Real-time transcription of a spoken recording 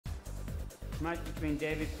Match between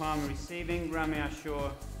David Palmer receiving, Ramy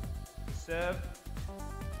Ashour to serve.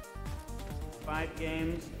 5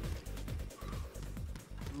 games.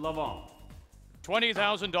 Love all.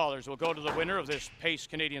 $20,000 will go to the winner of this Pace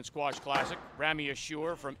Canadian Squash Classic, Ramy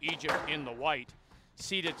Ashour from Egypt in the white,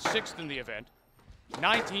 seeded 6th in the event.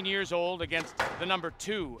 19 years old against the number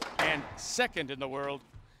 2 and 2nd in the world,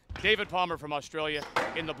 David Palmer from Australia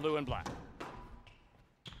in the blue and black.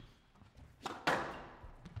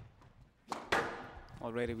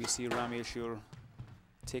 Already we see Ramy Ashour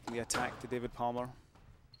taking the attack to David Palmer.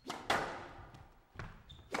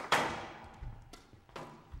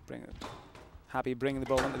 Happy bringing the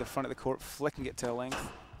ball into the front of the court, flicking it to a length.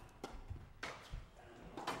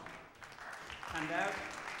 And out.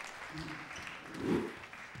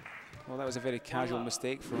 Well, that was a very casual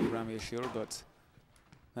mistake from Ramy Ashour, but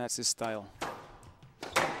that's his style.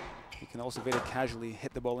 He can also very casually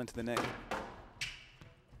hit the ball into the net.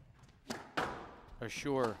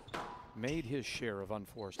 Ashour made his share of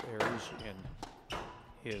unforced errors in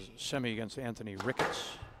his semi against Anthony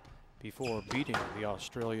Ricketts before beating the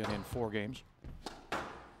Australian in 4 games.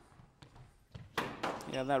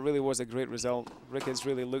 Yeah, that really was a great result. Ricketts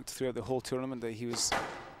really looked throughout the whole tournament that he was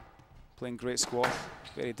playing great squash.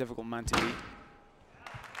 Very difficult man to beat.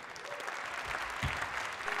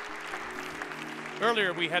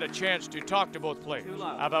 Earlier, we had a chance to talk to both players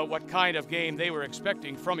about what kind of game they were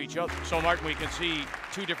expecting from each other. So, Martin, we can see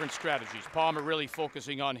 2 different strategies. Palmer really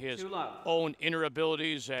focusing on his own inner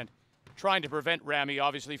abilities and trying to prevent Ramy,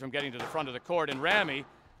 obviously, from getting to the front of the court. And Ramy,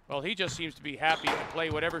 well, he just seems to be happy to play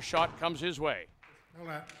whatever shot comes his way.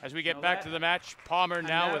 As we get back to the match, Palmer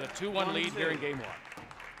now with a 2-1 lead here in game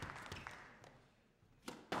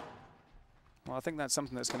 1. Well, I think that's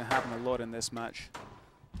something that's going to happen a lot in this match.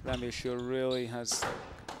 Ramy Ashour really has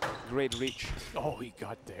great reach. Oh, he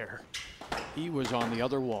got there. He was on the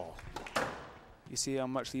other wall. You see how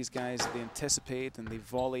much these guys, they anticipate and they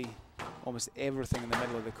volley almost everything in the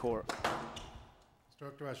middle of the court.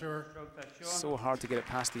 Stroke to Ashour. So hard to get it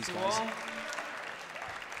past these guys.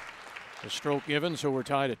 The stroke given, so we're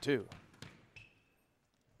tied at 2.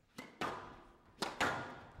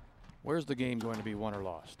 Where's the game going to be won or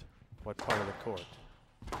lost? What part of the court?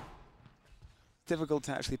 Difficult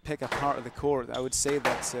to actually pick a part of the court. I would say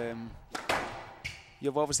that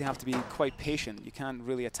you obviously have to be quite patient. You can't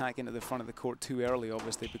really attack into the front of the court too early,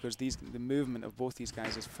 obviously, because the movement of both these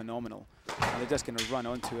guys is phenomenal. And they're just going to run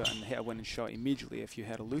onto it and hit a winning shot immediately if you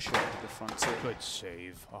hit a loose shot to the front. So good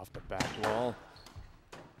save off the back wall.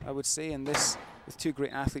 I would say in this, with 2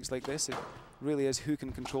 great athletes like this, it really is who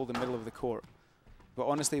can control the middle of the court. But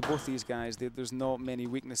honestly, both these guys, there's not many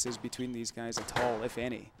weaknesses between these guys at all, if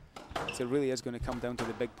any. So it really is going to come down to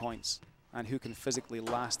the big points and who can physically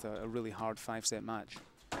last a really hard 5-set match.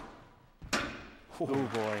 Oh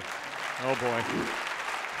boy. Oh boy.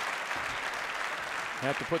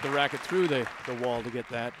 Have to put the racket through the wall to get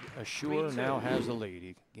that. Ashour now has the lead.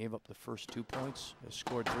 He gave up the first 2 points, has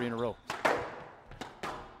scored 3 in a row.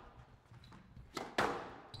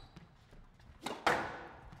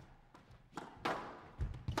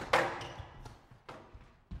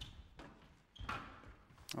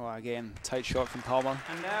 Oh, again, tight shot from Palmer.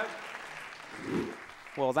 And out.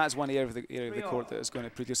 Well, that's one area of the court that is going to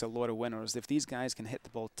produce a lot of winners. If these guys can hit the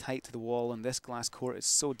ball tight to the wall in this glass court, it's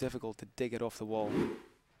so difficult to dig it off the wall.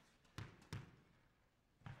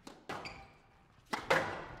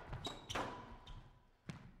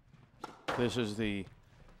 This is the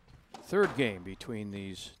 3rd game between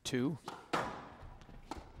these 2.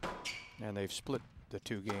 And they've split the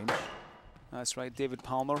 2 games. That's right, David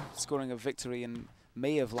Palmer scoring a victory in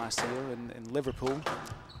May of last year in Liverpool.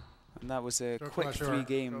 And that was a quick 3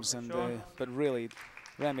 games. But really,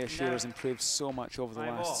 Ramy Ashour has improved so much over the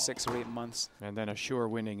last 6 or 8 months. And then Ashour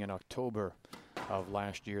winning in October of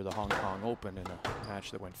last year, the Hong Kong Open, in a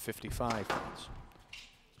match that went 55 points.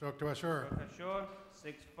 Stroke to Ashour.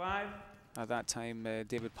 6-5. At that time,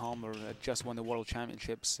 David Palmer had just won the World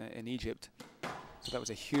Championships in Egypt. So that was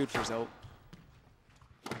a huge result.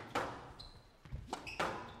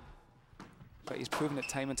 But he's proven it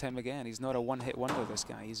time and time again. He's not a one-hit wonder, this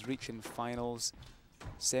guy. He's reaching finals,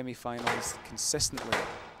 semi-finals consistently.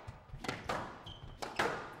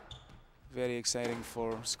 Very exciting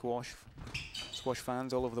for squash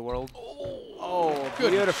fans all over the world. Oh,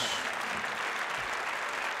 beautiful.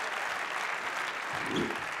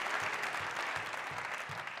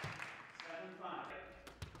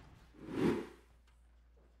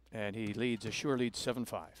 And he leads, Ashour leads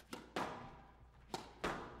 7-5.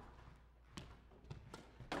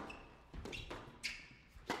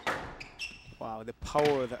 Wow, the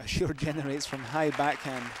power that Ashour generates from high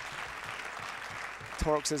backhand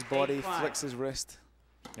torques his body, flicks his wrist.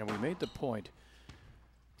 And we made the point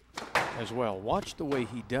as well. Watch the way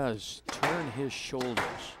he does turn his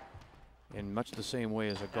shoulders in much the same way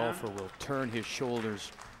as a golfer will turn his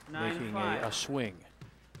shoulders, making a swing.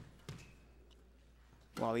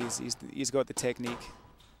 Well, he's got the technique,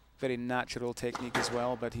 very natural technique as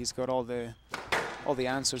well, but he's got all the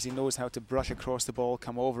answers. He knows how to brush across the ball,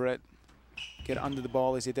 come over it, get under the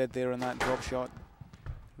ball as he did there in that drop shot.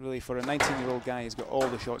 Really, for a 19-year-old guy, he's got all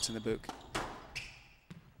the shots in the book.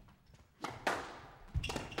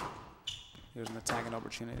 Here's an attacking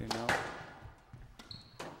opportunity now.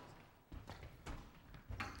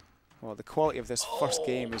 Well, the quality of this first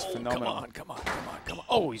game is phenomenal. Come on.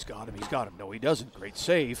 Oh, he's got him. No, he doesn't. Great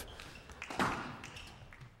save.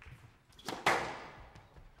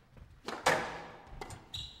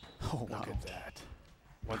 Oh, look at that.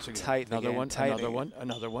 Once again, tight another again, one, tight another again. one,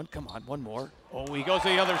 another one. Come on, one more. Oh, he goes to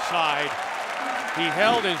the other side. He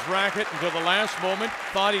held his racket until the last moment,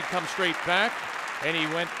 thought he'd come straight back, and he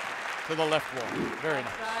went to the left wall. Very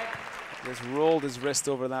nice. Just rolled his wrist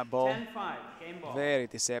over that ball. 10-5, game ball. Very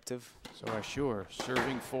deceptive. So Ashour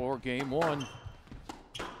serving for game one.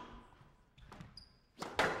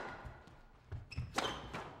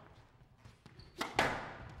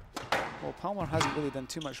 Well, Palmer hasn't really done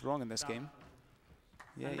too much wrong in this game.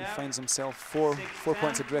 Yeah, he finds himself four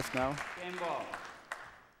points adrift now. Game ball.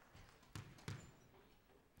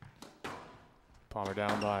 Palmer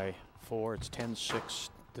down by 4. It's 10-6.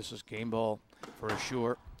 This is game ball for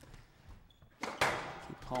Ashour.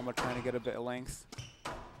 Keep Palmer trying to get a bit of length.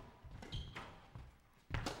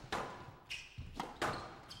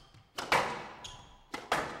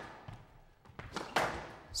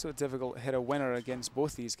 So difficult to hit a winner against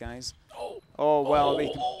both these guys. Oh well,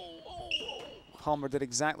 Palmer did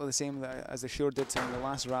exactly the same as Ashour did to him in the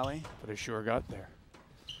last rally. But Ashour got there.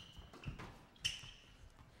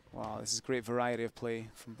 Wow, this is great variety of play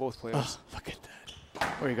from both players. Oh, look at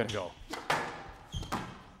that. Where are you going to go?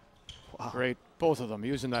 Wow. Great. Both of them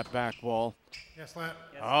using that back wall. Yes, Lat.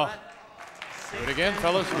 Oh, do it again,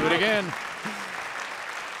 fellas. Do it again.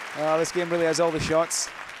 This game really has all the shots.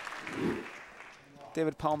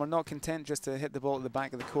 David Palmer not content just to hit the ball at the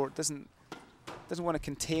back of the court. Doesn't want to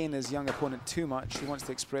contain his young opponent too much. He wants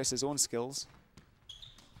to express his own skills.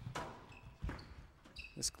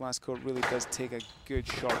 This glass court really does take a good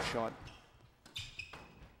sharp shot.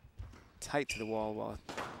 Tight to the wall. Well,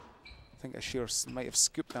 I think Ashour might have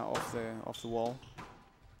scooped that off the wall.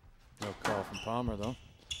 No call from Palmer though.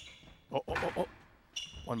 Oh.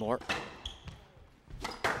 One more.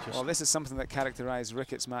 Well, this is something that characterized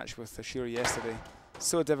Ricketts' match with Ashour yesterday.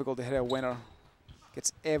 So difficult to hit a winner.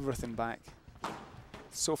 Gets everything back.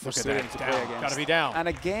 So frustrating to play against. Got to be down. And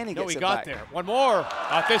again he gets it got back. there. One more.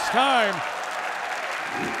 Not this time.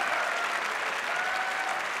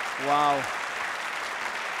 Wow.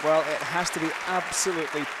 Well, it has to be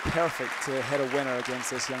absolutely perfect to hit a winner against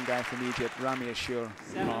this young guy from Egypt, Ramy Ashour.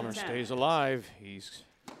 Palmer stays alive. He's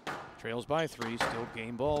trails by 3. Still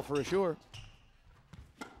game ball for Ashour.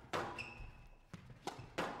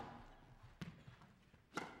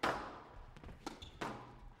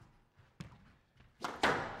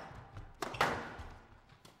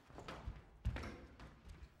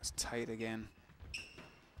 It's tight again.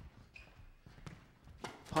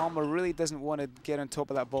 Palmer really doesn't want to get on top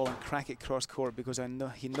of that ball and crack it cross court because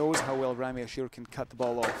he knows how well Ramy Ashour can cut the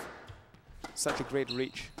ball off. Such a great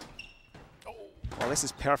reach. Well, this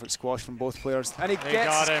is perfect squash from both players. And he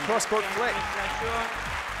gets cross court flick.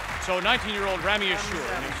 So 19-year-old Ramy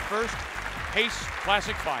Ashour in his first Pace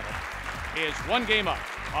Classic final is 1 game up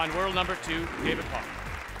on world number 2, David Palmer.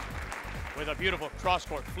 With a beautiful cross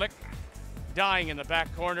court flick, dying in the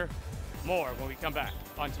back corner. More when we come back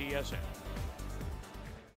on TSN.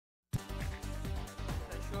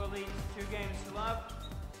 Ashour leads 2 games to love.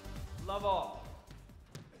 Love all.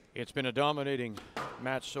 It's been a dominating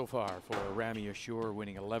match so far for Ramy Ashour,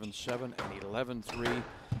 winning 11-7 and 11-3.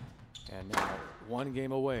 And now 1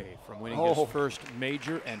 game away from winning his first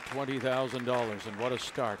major and $20,000. And what a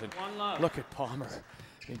start. And look at Palmer.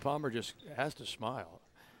 I mean, Palmer just has to smile.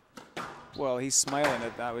 Well, he's smiling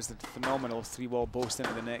at that. Was the phenomenal 3-ball boast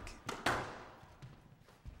into the neck.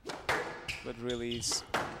 But really,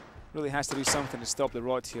 really has to do something to stop the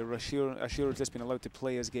rot here. Ashour has just been allowed to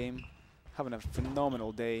play his game, having a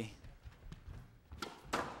phenomenal day.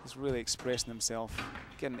 He's really expressing himself,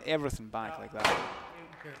 getting everything back like that.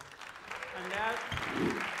 Good. And that,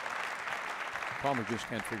 Palmer just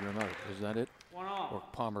can't figure him out. Is that it? 1 all. Or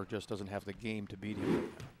Palmer just doesn't have the game to beat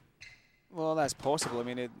him? Well, that's possible. I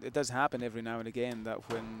mean, it does happen every now and again that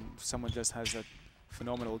when someone just has a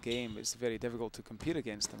phenomenal game, it's very difficult to compete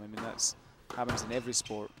against them. I mean, happens in every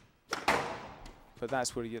sport. But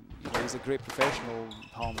that's where he's a great professional,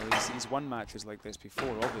 Palmer. He's won matches like this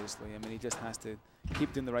before, obviously. I mean, he just has to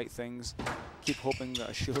keep doing the right things, keep hoping that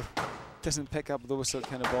Ashour doesn't pick up those sort of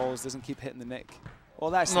kind of balls, doesn't keep hitting the neck.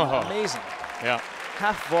 Oh, that's amazing. Yeah.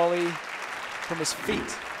 Half volley from his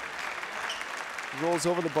feet. Rolls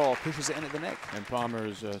over the ball, pushes it in at the neck. And Palmer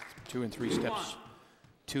is 2 and 3 steps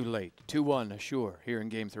too late. 2-1 Ashour here in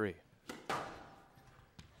game 3.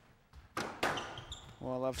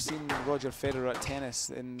 Well, I've seen Roger Federer at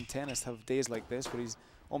tennis have days like this where he's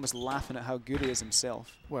almost laughing at how good he is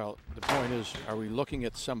himself. Well, the point is, are we looking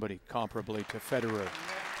at somebody comparably to Federer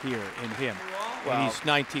here in him? Well, he's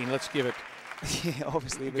 19. Let's give it. Yeah,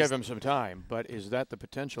 obviously. Give him some time. But is that the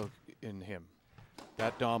potential in him?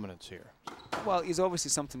 That dominance here? Well, he's obviously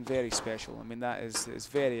something very special. I mean, that is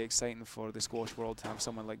very exciting for the squash world to have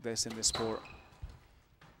someone like this in the sport.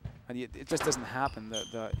 And it just doesn't happen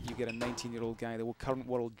that you get a 19-year-old guy, the current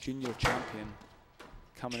world junior champion,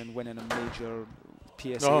 coming and winning a major PSA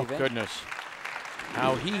event. Oh, goodness.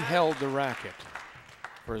 How he held the racket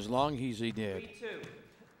for as long as he did.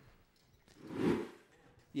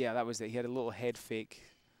 Yeah, that was it. He had a little head fake.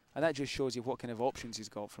 And that just shows you what kind of options he's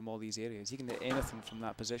got from all these areas. He can do anything from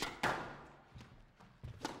that position.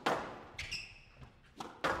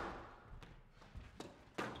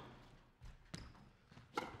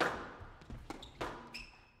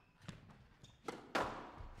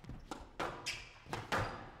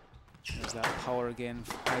 There's that power again,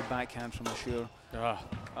 high backhand from Ashour. Oh,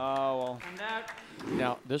 well.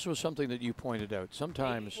 Now, this was something that you pointed out.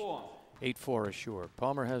 Sometimes 8-4 Ashour.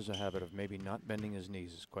 Palmer has a habit of maybe not bending his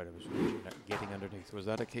knees quite as much, not getting underneath. Was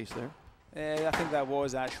that a case there? I think that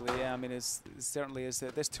was actually, yeah. I mean, it certainly is.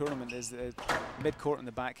 This tournament is mid-court and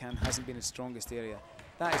the backhand hasn't been his strongest area.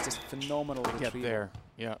 That is just phenomenal retrieval. Get there,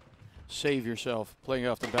 yeah. Save yourself, playing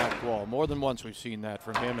off the back wall. More than once we've seen that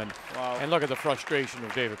from him, and look at the frustration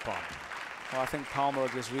of David Palmer. Well, I think Palmer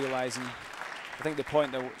just realizing, I think the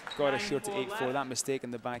point that got Ashour to 8-4, that mistake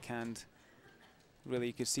in the backhand, really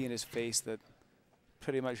you could see in his face that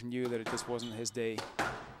pretty much knew that it just wasn't his day.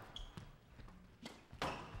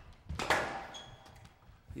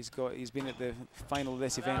 He's been at the final of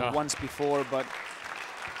this event once before, but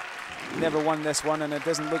never won this one, and it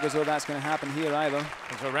doesn't look as though that's going to happen here either.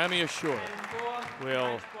 And so Ramy Ashour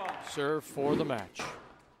will serve for the match.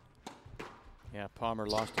 Yeah, Palmer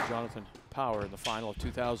lost to Jonathan Power in the final of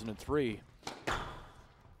 2003.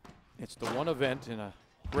 It's the one event in a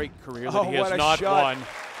great career that he has not won.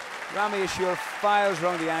 Ramy Ashour fires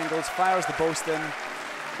around the angles, fires the post in.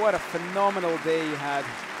 What a phenomenal day he had.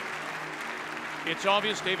 It's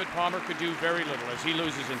obvious David Palmer could do very little as he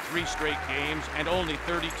loses in 3 straight games and only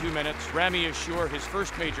 32 minutes. Ramy Ashour, his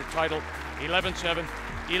first major title, 11-7,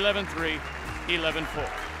 11-3, 11-4.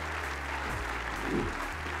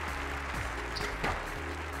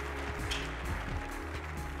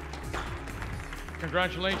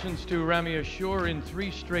 Congratulations to Ramy Ashour in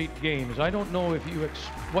 3 straight games. I don't know if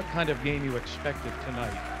what kind of game you expected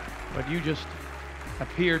tonight, but you just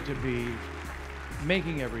appeared to be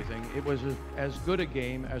making everything. It was as good a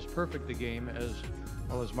game, as perfect a game as,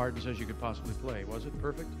 well, as Martin says you could possibly play. Was it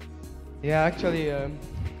perfect? Yeah, actually, I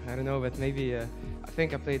don't know, but maybe I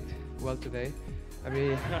think I played well today. I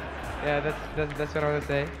mean, yeah, that's what I want to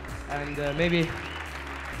say. And maybe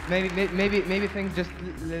things just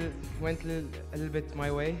went a little bit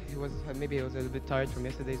my way. Maybe I was a little bit tired from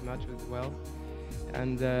yesterday's match as well.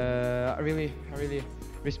 And I really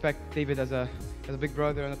respect David as a big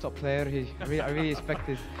brother and a top player. I really respect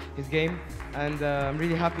his game, and I'm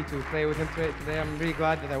really happy to play with him today. I'm really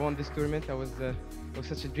glad that I won this tournament. It was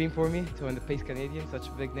such a dream for me to win the Pace Canadian, such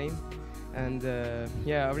a big name. And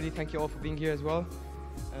yeah, I really thank you all for being here as well.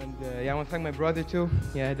 And yeah, I want to thank my brother too.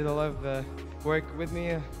 Yeah, he did a lot of work with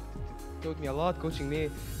me, taught me a lot, coaching me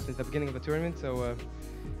since the beginning of the tournament. So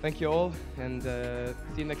thank you all, and see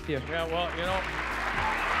you next year. Yeah, well, you know,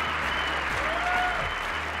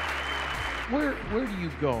 where do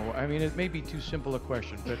you go? I mean, it may be too simple a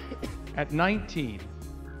question, but at 19,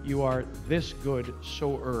 you are this good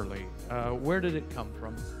so early. Where did it come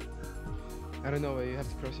from? I don't know. You have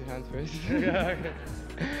to cross your hands first.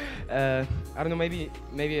 I don't know. Maybe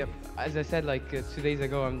as I said, like 2 days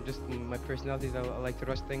ago, my personality is I like to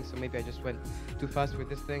rush things, so maybe I just went too fast with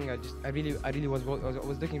this thing. I really was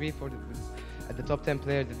looking really for at the top 10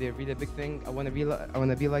 player that they're really a big thing. I want to be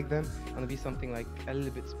like them. I want to be something like a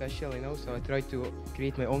little bit special, you know. So I try to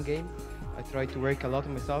create my own game. I try to work a lot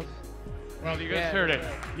on myself. Well, you just heard it.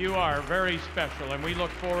 You are very special, and we look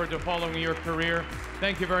forward to following your career.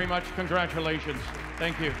 Thank you very much. Congratulations.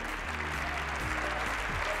 Thank you.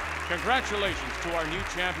 Congratulations to our new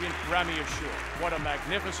champion, Ramy Ashour. What a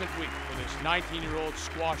magnificent week for this 19-year-old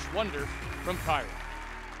squash wonder from Cairo.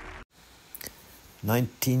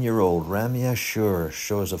 19-year-old Ramy Ashour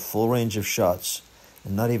shows a full range of shots,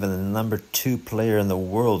 and not even the number 2 player in the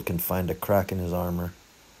world can find a crack in his armor.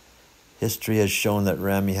 History has shown that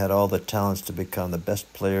Ramy had all the talents to become the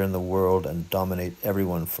best player in the world and dominate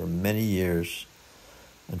everyone for many years.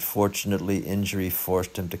 Unfortunately, injury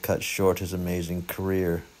forced him to cut short his amazing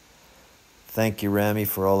career. Thank you, Ramy,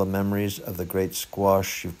 for all the memories of the great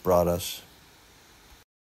squash you've brought us.